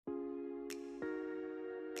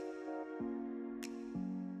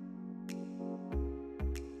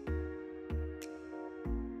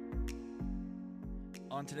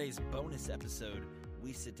On today's bonus episode,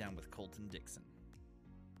 we sit down with Colton Dixon.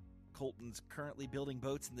 Colton's currently building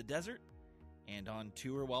boats in the desert and on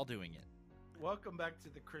tour while doing it. Welcome back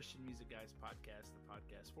to the Christian Music Guys podcast, the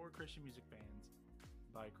podcast for Christian music fans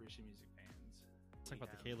by Christian music fans. Let's talk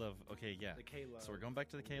about the K-Love. Okay, yeah. The K-Love. So we're going back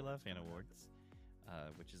to the K-Love Fan Awards,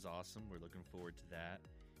 which is awesome. We're looking forward to that.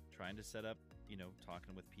 Trying to set up,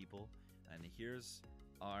 talking with people. And here's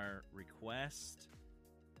our request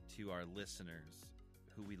to our listeners,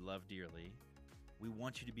 who we love dearly. We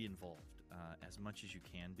want you to be involved as much as you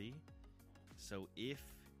can be. So if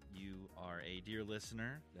you are a dear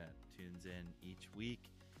listener that tunes in each week,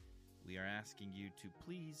 we are asking you to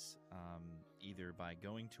please, either by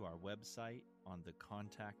going to our website on the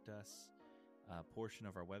Contact Us portion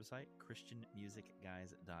of our website,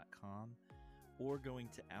 christianmusicguys.com, or going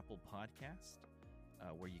to Apple Podcast,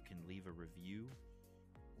 where you can leave a review.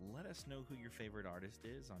 Let us know who your favorite artist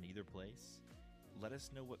is on either place. Let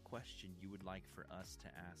us know what question you would like for us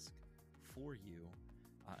to ask for you.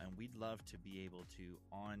 And we'd love to be able to,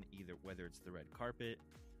 on either, whether it's the red carpet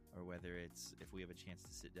or whether it's if we have a chance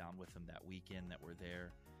to sit down with them that weekend that we're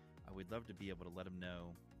there, we'd love to be able to let them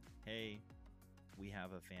know, hey, we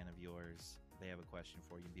have a fan of yours. They have a question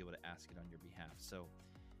for you and be able to ask it on your behalf. So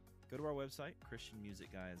go to our website,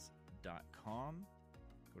 christianmusicguys.com,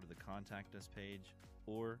 go to the Contact Us page,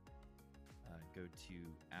 or go to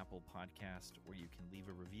Apple Podcast where you can leave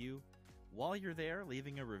a review. While you're there,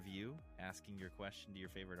 leaving a review, asking your question to your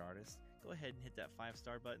favorite artist, go ahead and hit that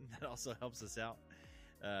 5-star button. That also helps us out.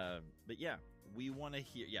 But yeah, we want to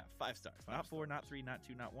hear, 5 stars. Not 4, not 3, not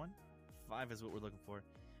 2, not 1. 5 is what we're looking for.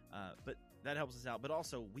 But that helps us out. But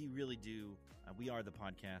also, we really do, we are the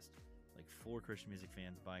podcast like for Christian music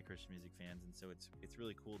fans, by Christian music fans. And so it's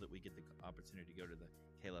really cool that we get the opportunity to go to the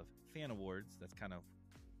K-Love Fan Awards. That's kind of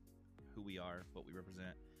who we are, what we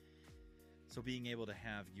represent. So being able to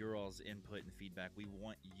have your all's input and feedback, we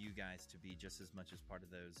want you guys to be just as much as part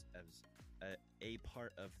of those, as a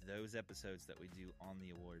part of those episodes that we do on the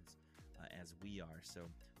awards as we are. So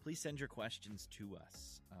please send your questions to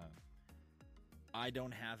us. I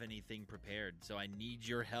don't have anything prepared, so I need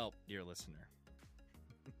your help, dear listener.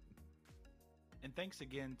 And thanks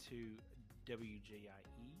again to WJIE,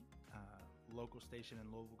 local station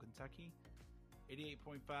in Louisville, Kentucky.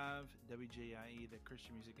 88.5 WJIE, the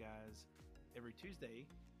Christian Music Guys, every Tuesday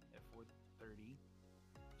at 4:30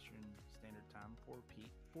 Eastern Standard Time,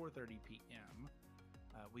 4:30 p.m.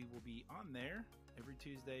 We will be on there every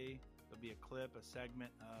Tuesday. There'll be a clip, a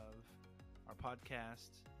segment of our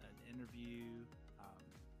podcast, an interview,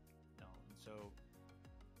 and so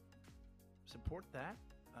support that.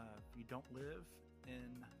 If you don't live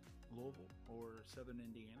in Louisville or Southern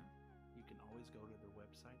Indiana, you can always go to their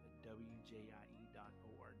website at wjie.org.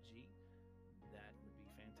 That would be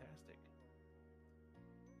fantastic.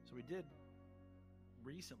 So we did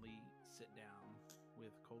recently sit down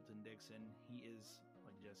with Colton Dixon. He is,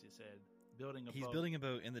 like Jesse said, building a boat. He's building a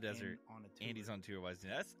boat in the desert, on a tour. and he's on tour.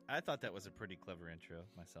 I thought that was a pretty clever intro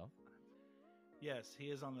myself. Yes,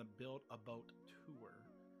 he is on the Build a Boat tour,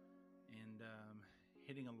 and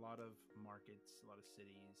hitting a lot of markets, a lot of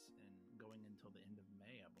cities, and going until the end of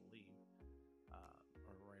May, I believe,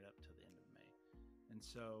 or right up to the end of May. And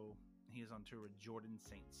so he is on tour with Jordan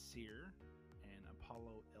St. Cyr and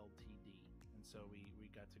Apollo Ltd. And so we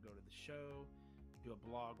got to go to the show, do a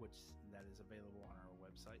blog, which that is available on our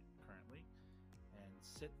website currently, and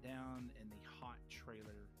sit down in the hot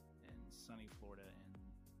trailer in sunny Florida and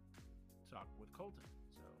talk with Colton.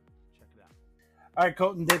 So check it out. All right,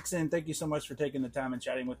 Colton Dixon, thank you so much for taking the time and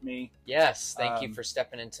chatting with me. Yes, thank you for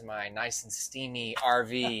stepping into my nice and steamy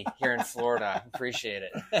RV here in Florida. Appreciate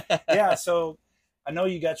it. Yeah, so I know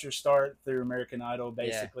you got your start through American Idol,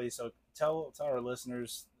 basically. Yeah. So tell our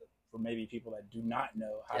listeners, for maybe people that do not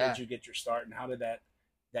know, how did you get your start, and how did that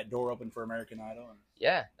door open for American Idol?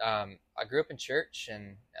 Yeah, I grew up in church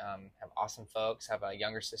and have awesome folks. Have a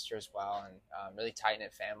younger sister as well, and really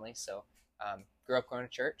tight-knit family. So grew up going to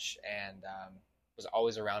church and was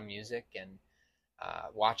always around music and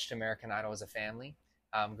watched American Idol as a family.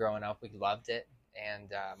 Growing up, we loved it,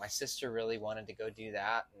 and my sister really wanted to go do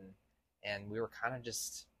that, and we were kind of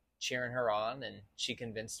just cheering her on, and she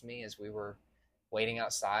convinced me as we were waiting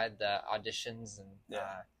outside the auditions, and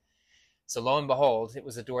so lo and behold, it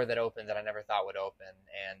was a door that opened that I never thought would open,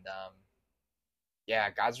 and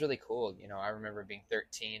God's really cool. I remember being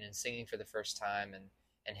 13 and singing for the first time, and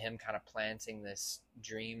him kind of planting this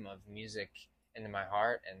dream of music into my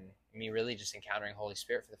heart, and me really just encountering Holy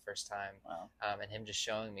Spirit for the first time. Wow. And him just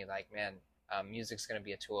showing me, like, man, music's going to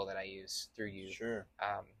be a tool that I use through you. Sure.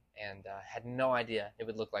 And had no idea it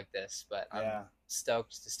would look like this, but I'm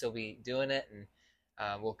stoked to still be doing it, and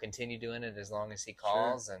we'll continue doing it as long as he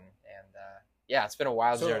calls. And yeah, it's been a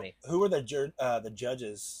wild journey. Who were the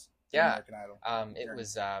judges? Yeah, American Idol. it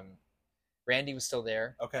was Randy was still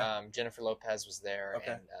there. Okay. Jennifer Lopez was there,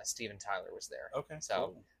 Okay. and Steven Tyler was there. Okay. So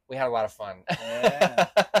cool. we had a lot of fun. Yeah.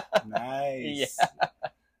 Nice. Yeah.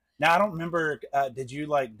 Now I don't remember. Did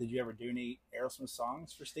you ever do any Aerosmith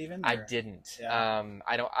songs for Steven? I didn't. Yeah.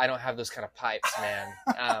 I don't have those kind of pipes,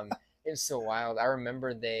 man. It was so wild. I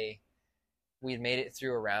remember we had made it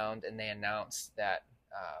through a round, and they announced that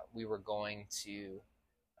we were going to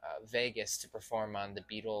Vegas to perform on the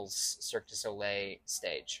Beatles Cirque du Soleil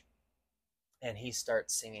stage. And he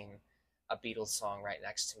starts singing a Beatles song right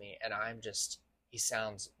next to me, and he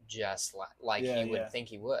sounds just like he would think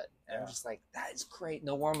he would. And I'm just like, that is great.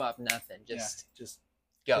 No warm up, nothing. Just goes.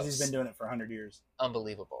 Because he's been doing it for 100 years.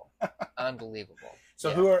 Unbelievable. Unbelievable.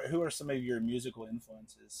 So who are some of your musical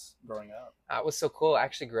influences growing up? It was so cool. I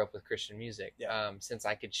actually grew up with Christian music since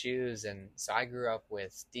I could choose. And so I grew up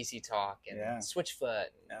with DC Talk and Switchfoot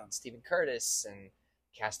and Stephen Curtis and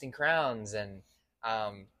Casting Crowns and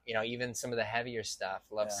even some of the heavier stuff.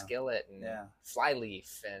 Love Skillet and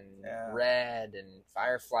Flyleaf and Red and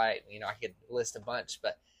Firefly. I could list a bunch,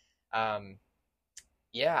 but I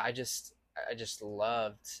just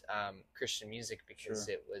loved Christian music because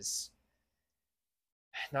it was,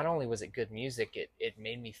 not only was it good music, it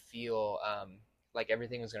made me feel like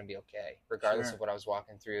everything was going to be okay, regardless of what I was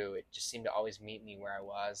walking through. It just seemed to always meet me where I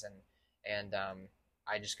was, and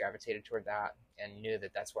I just gravitated toward that and knew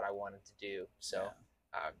that that's what I wanted to do. So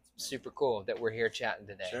super cool that we're here chatting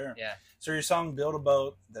today. Sure. Yeah. So your song "Build a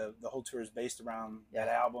Boat," the whole tour is based around that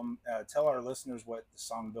album. Tell our listeners what the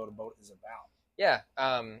song "Build a Boat" is about. Yeah.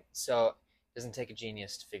 So it doesn't take a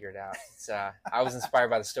genius to figure it out. It's I was inspired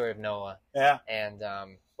by the story of Noah. Yeah. And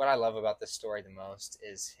what I love about this story the most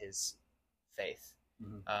is his faith.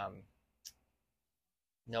 Mm-hmm.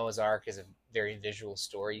 Noah's Ark is a very visual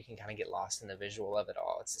story. You can kind of get lost in the visual of it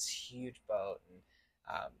all. It's this huge boat and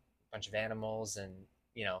a bunch of animals and,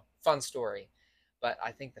 fun story. But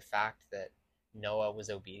I think the fact that Noah was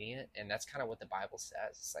obedient, and that's kind of what the Bible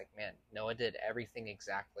says. It's like, man, Noah did everything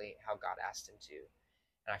exactly how God asked him to.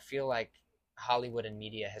 And I feel like Hollywood and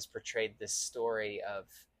media has portrayed this story of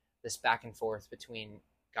this back and forth between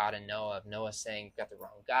God and Noah, of Noah saying, "You've got the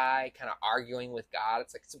wrong guy," kind of arguing with God.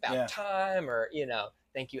 It's like, it's about time, or,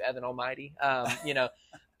 thank you, Evan Almighty.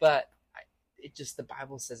 But the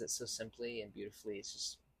Bible says it so simply and beautifully. It's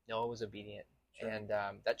just, Noah was obedient. Sure. And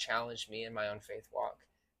that challenged me in my own faith walk.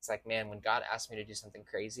 It's like, man, when God asks me to do something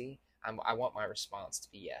crazy, I want my response to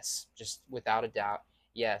be yes, just without a doubt.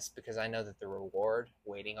 Yes, because I know that the reward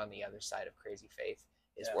waiting on the other side of crazy faith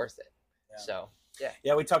is worth it. Yeah. So,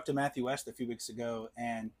 yeah, we talked to Matthew West a few weeks ago,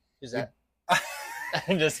 and who's that?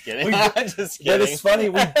 I'm just kidding. Just kidding. But it's funny.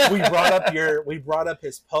 We brought up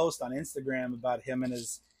his post on Instagram about him and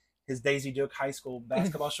his Daisy Duke High School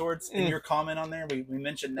basketball shorts, and your comment on there. We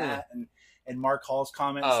mentioned that, and Mark Hall's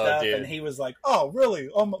comment and stuff, dude. And he was like, "Oh, really?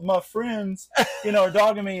 Oh, my friends, are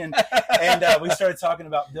dogging me." And we started talking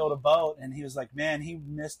about Build a Boat, and he was like, "Man, he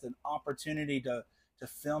missed an opportunity to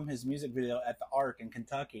film his music video at the Ark in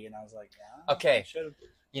Kentucky." And I was like, "Okay,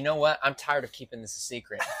 you know what? I'm tired of keeping this a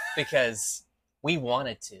secret because we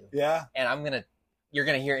wanted to, and you're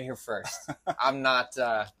gonna hear it here first. I'm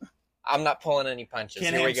not pulling any punches.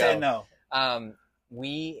 Can't here we go. Say no.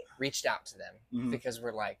 We reached out to them because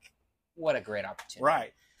we're like, what a great opportunity.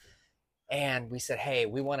 Right. And we said, hey,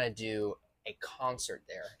 we want to do a concert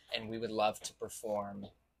there, and we would love to perform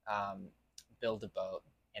Build a Boat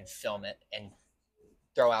and film it and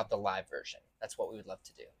throw out the live version. That's what we would love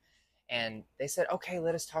to do. And they said, okay,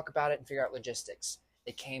 let us talk about it and figure out logistics.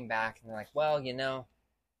 They came back and they're like, well,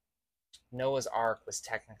 Noah's Ark was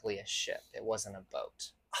technically a ship. It wasn't a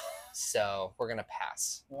boat. So we're going to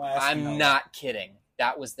pass. Well, I'm not kidding.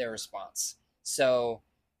 That was their response. So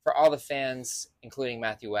for all the fans, including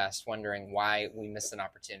Matthew West, wondering why we missed an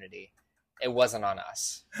opportunity, it wasn't on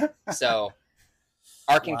us. So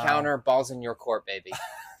Ark Encounter, ball's in your court, baby.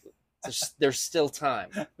 There's still time.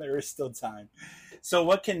 There is still time. So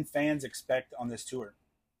what can fans expect on this tour?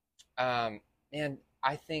 Man,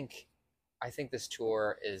 I think this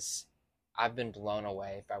tour is, I've been blown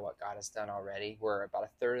away by what God has done already. We're about a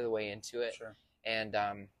third of the way into it. Sure. And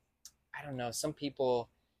I don't know, some people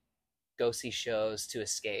go see shows to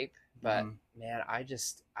escape, but man, I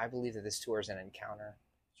believe that this tour is an encounter.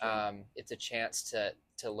 Sure. It's a chance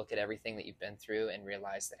to look at everything that you've been through and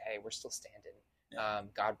realize that, hey, we're still standing. Yeah.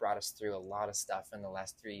 God brought us through a lot of stuff in the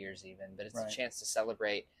last 3 years even, but it's a chance to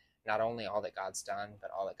celebrate not only all that God's done,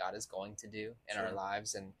 but all that God is going to do in our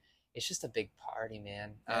lives. And it's just a big party,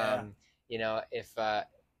 man. Yeah. If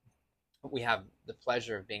we have the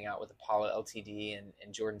pleasure of being out with Apollo LTD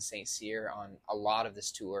and Jordan St. Cyr on a lot of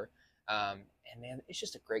this tour. And man, it's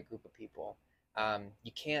just a great group of people.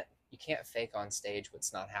 You can't fake on stage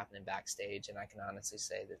what's not happening backstage. And I can honestly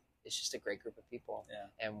say that it's just a great group of people.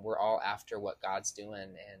 Yeah. And we're all after what God's doing.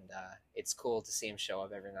 And it's cool to see him show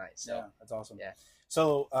up every night. So yeah, that's awesome. Yeah.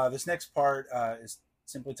 So this next part is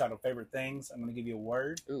simply titled Favorite Things. I'm going to give you a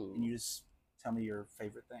word. Ooh. And you just tell me your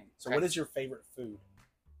favorite thing. So Okay. what is your favorite food?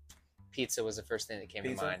 Pizza was the first thing that came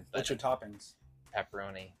Pizza? to mind. What's your toppings?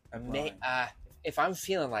 Pepperoni. Pepperoni. If I'm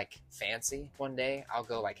feeling like fancy one day, I'll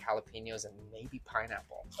go like jalapenos and maybe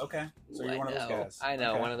pineapple. Okay. So Ooh, you're one of those guys. I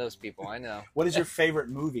know, Okay. one of those people. I know. What is your favorite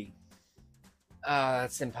movie?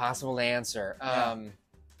 That's impossible to answer. Yeah.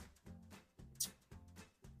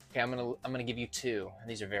 Okay, I'm gonna give you two, and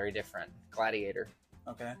these are very different. Gladiator,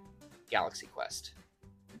 Okay. Galaxy Quest.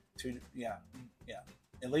 Yeah.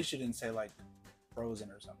 At least you didn't say like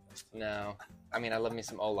Frozen or something. No, I mean I love me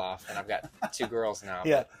some Olaf, and I've got two girls now.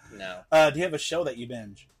 Yeah. but no. Do you have a show that you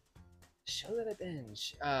binge? Show that I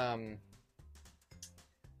binge.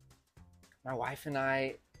 My wife and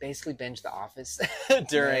I basically binged The Office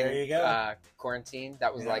during There you go. quarantine.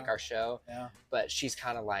 That was Yeah. like our show. Yeah. But she's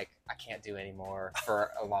kind of like, I can't do anymore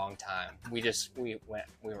for a long time. We went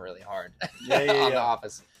really hard Yeah, on The yeah.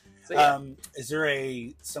 Office. So, yeah. Is there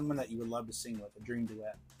someone that you would love to sing with, a dream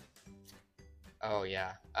duet? Oh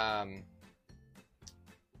yeah.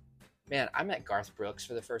 Man, I met Garth Brooks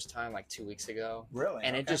for the first time like 2 weeks ago, Really?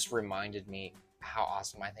 and it Okay. just reminded me how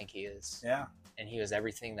awesome I think he is. Yeah. And he was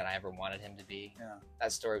everything that I ever wanted him to be. Yeah.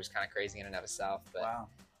 That story was kind of crazy in and of itself, but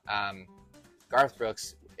Wow. Garth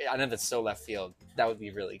Brooks, I know that's so left field. That would be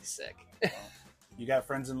really sick. You got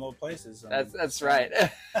friends in low places. That's right.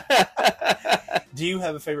 Do you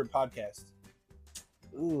have a favorite podcast?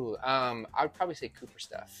 Ooh, I would probably say Cooper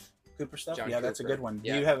Stuff. Cooper Stuff? John Yeah, that's a Cooper. good one.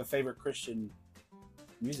 Yeah. Do you have a favorite Christian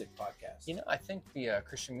music podcast? You know, I think the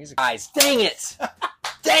Christian music guys. Dang it!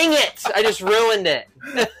 Dang it! I just ruined it.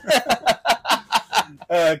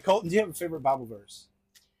 Colton, do you have a favorite Bible verse?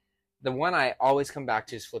 The one I always come back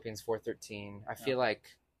to is Philippians 4:13. I feel like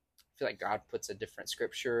God puts a different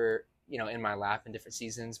scripture, in my lap in different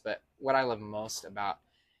seasons. But what I love most about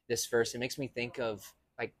this verse, it makes me think of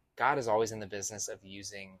like God is always in the business of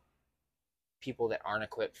using people that aren't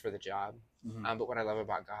equipped for the job. Mm-hmm. But what I love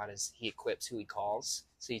about God is He equips who He calls.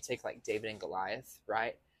 So you take like David and Goliath,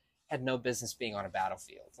 right? Had no business being on a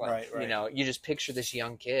battlefield. Like, Right. You just picture this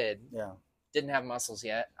young kid. Yeah. Didn't have muscles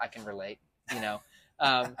yet. I can relate.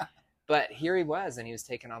 But here he was, and he was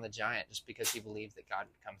taking on the giant just because he believed that God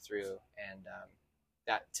would come through. And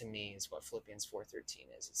that, to me, is what Philippians 4:13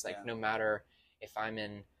 is. It's like no matter if I'm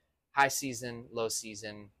in high season, low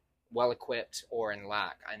season, well-equipped, or in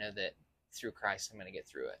lack, I know that through Christ I'm going to get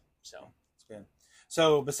through it. So That's good.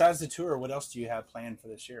 So besides the tour, what else do you have planned for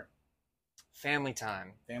this year? family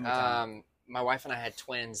time. Family time. My wife and I had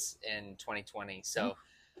twins in 2020. So,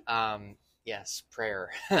 yes,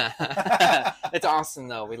 prayer. It's awesome,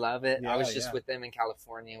 though. We love it. I was just with them in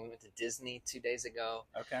California. We went to Disney 2 days ago.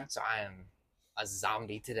 Okay. So I am a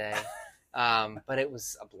zombie today. But it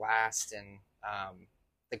was a blast. And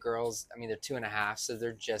the girls, I mean, they're 2.5. So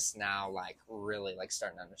they're just now like really like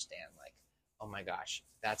starting to understand like, oh my gosh,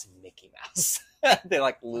 that's Mickey Mouse. They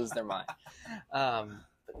like lose their mind. But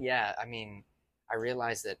yeah, I mean, I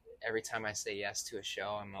realize that every time I say yes to a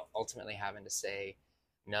show, I'm ultimately having to say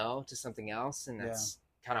no to something else. And that's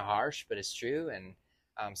kind of harsh, but it's true. And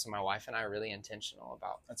so my wife and I are really intentional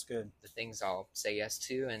about That's good. the things I'll say yes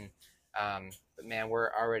to. And but man,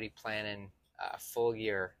 we're already planning a full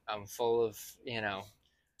year full of,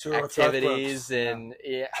 Tour activities and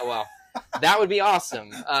well, that would be awesome.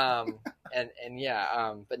 But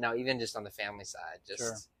no, even just on the family side,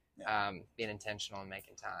 just being intentional and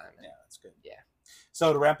making time. And, that's good. Yeah.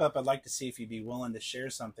 So to wrap up, I'd like to see if you'd be willing to share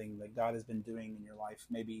something that God has been doing in your life,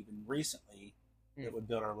 maybe even recently, that would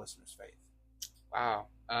build our listeners' faith. Wow.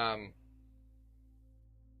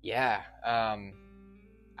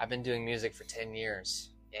 I've been doing music for 10 years,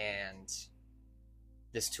 and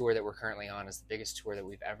this tour that we're currently on is the biggest tour that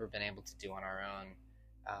we've ever been able to do on our own.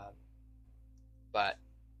 But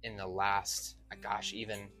in the last,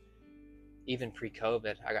 even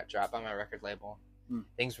pre-COVID, I got dropped by my record label.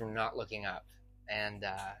 Things were not looking up. And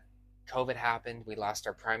COVID happened. We lost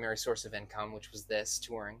our primary source of income, which was this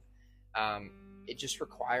touring. It just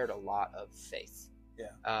required a lot of faith.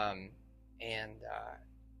 Yeah.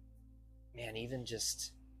 Man, even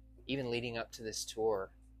leading up to this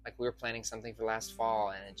tour, like we were planning something for last fall,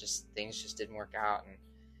 and things just didn't work out.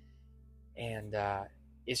 And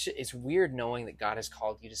it's weird knowing that God has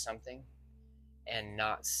called you to something and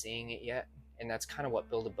not seeing it yet. And that's kind of what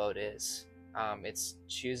Build a Boat is. It's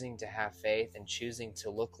choosing to have faith and choosing to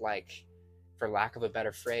look like, for lack of a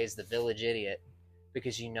better phrase, the village idiot,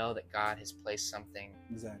 because you know that God has placed something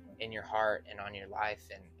in your heart and on your life.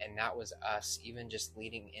 And that was us, even just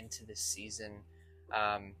leading into this season.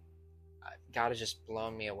 God has just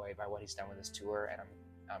blown me away by what he's done with this tour, and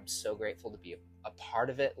I'm so grateful to be a part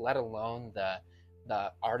of it, let alone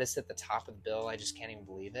the artist at the top of the bill. I just can't even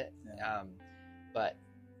believe it. Yeah. But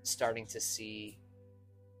starting to see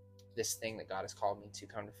this thing that God has called me to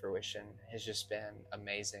come to fruition has just been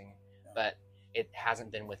amazing. Yeah. But it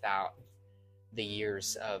hasn't been without the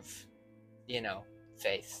years of,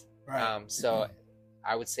 faith. Right. So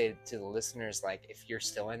I would say to the listeners, like, if you're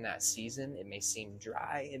still in that season, it may seem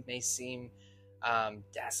dry, it may seem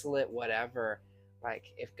desolate, whatever. Like,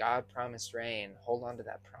 if God promised rain, hold on to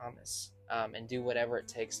that promise, and do whatever it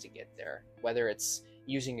takes to get there, whether it's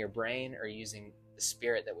using your brain or using the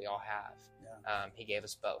spirit that we all have. Yeah. He gave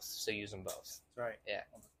us both, so use them both. That's right. Yeah.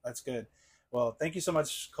 That's good. Well, thank you so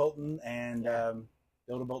much, Colton. And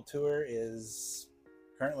Build a Boat Tour is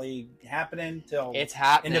currently happening till it's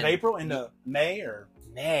happening end of April, into May or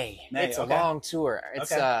May. It's a long tour.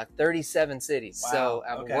 It's 37 cities. Wow.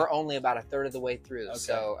 So we're only about a third of the way through. Okay.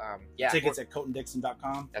 So tickets at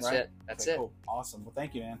ColtonDixon.com. That's right? it. That's it. Cool. Awesome. Well,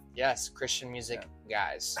 thank you, man. Yes, Christian music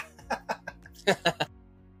guys.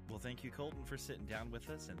 Well, thank you, Colton, for sitting down with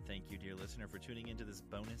us, and thank you, dear listener, for tuning into this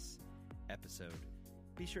bonus episode.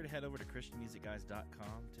 Be sure to head over to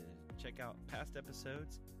ChristianMusicGuys.com to check out past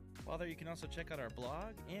episodes. While there, you can also check out our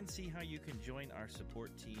blog and see how you can join our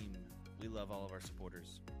support team. We love all of our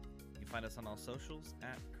supporters. You can find us on all socials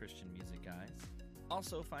at Christian Music Guys.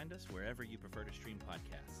 Also, find us wherever you prefer to stream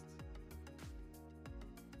podcasts.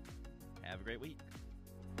 Have a great week.